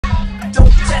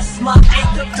test my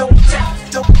anger.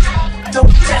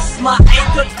 Don't test my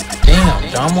anger.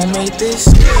 Damn, Domo made this?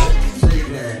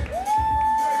 Jbad.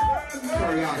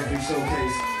 Choreography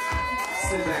showcase.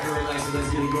 Sit back and relax and let's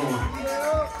get it going.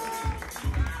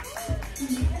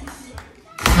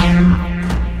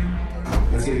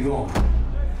 Let's get it going.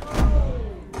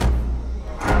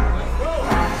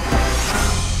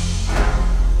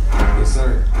 Yes,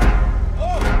 sir.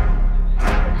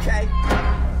 Okay.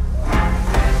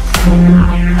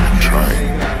 I'm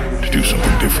trying to do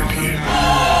something different here.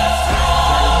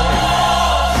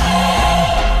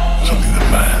 Something that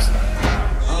lasts.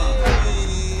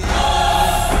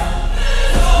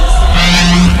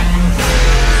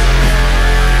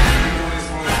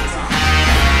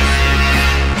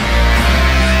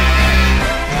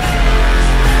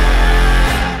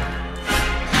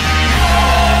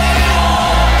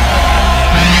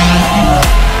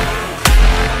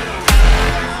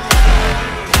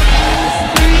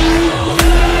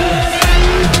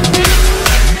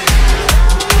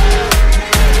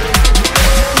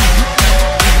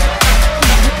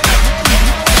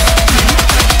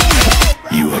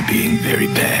 Being very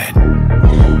bad.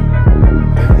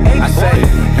 I say,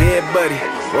 yeah, buddy,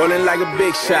 rolling like a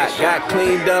big shot. Got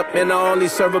cleaned up and I only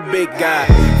serve a big guy.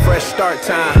 Fresh start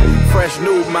time, fresh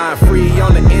new mind. Free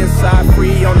on the inside,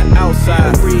 free on the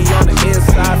outside. Free on the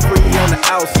inside, free on the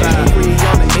outside. Free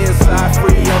on the inside,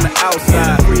 free on the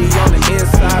outside. Free on the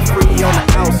inside, free on the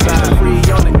outside.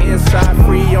 Free on the inside,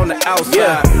 free on the outside.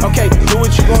 Yeah, okay, do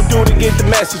what you gon' do to get the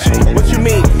message. What you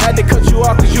mean? Had to cut you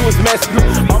off cause you was messing.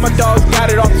 All my dogs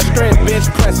got it off the strength, bench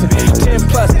pressing. 10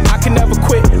 plus, I can never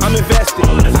quit, I'm invested.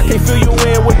 I can't fill you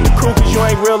in with the crew cause you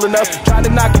ain't real enough. Try to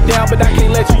knock it down, but I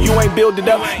can't let you ain't build it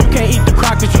up. You can't eat the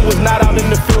crock cause you was not out in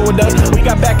the field with us. We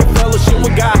got back in fellowship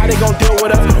with God, how they gon' deal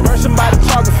with us? Heard somebody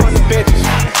talking from the benches.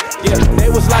 Yeah, they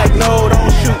was like, no,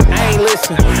 don't shoot, I ain't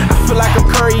listen. I feel like I'm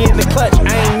Curry in the clutch, I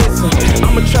ain't missing.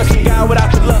 I'ma trust in God without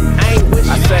the luck, I ain't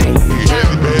wishing. I say,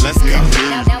 let's go.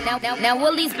 Now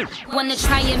Willie's wanna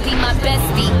try and be my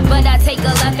bestie, but I take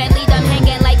a left and leave them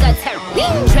hanging like a turkey.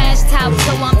 Trash top,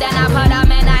 so I'm down, I put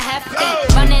them in a hefty.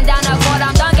 Running down the court,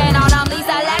 I'm dunking on them,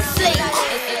 Lisa Leslie.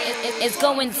 It's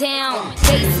going down,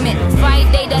 basement,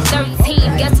 Friday the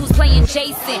 13th. Guess who's playing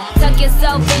Jason? Tuck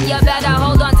yourself in, you better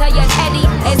hold on to your teddy.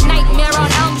 It's Nightmare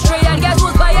on Elm Street, and guess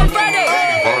who's playing Freddy?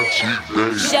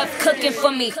 Chef cooking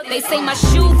for me. They say my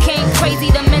shoe came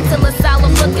crazy, the mental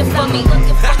asylum looking for me.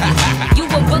 You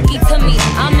a bookie to me,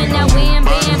 I'm in that wham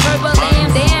bam, verbal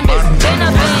lamb, damn, it's been a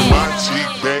band.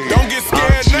 Don't get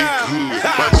scared now.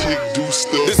 My chick do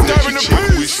stuff Disturbing that the your chick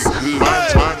peace. wish it could.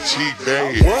 My chick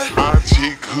bad. My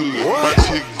chick hood. My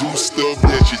chick do stuff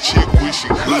that your chick wish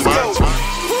it could.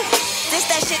 This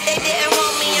that shit they didn't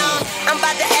want me on. I'm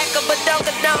about to act up, but don't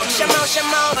condone. Shimon.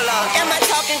 Am I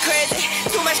talking crazy?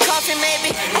 Too much coffee, maybe.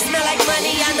 I smell like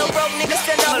money. I know broke niggas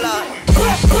still know.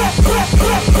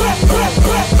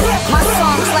 My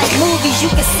songs like movies, you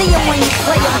can see them when you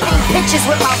play them. Paint pictures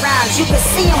with my rhymes, you can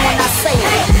see them when I say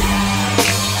them.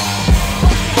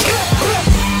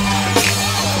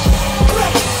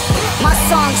 My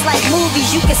songs like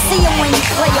movies, you can see them when you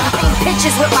play them. Paint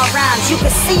pictures with my rhymes, you can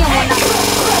see them when I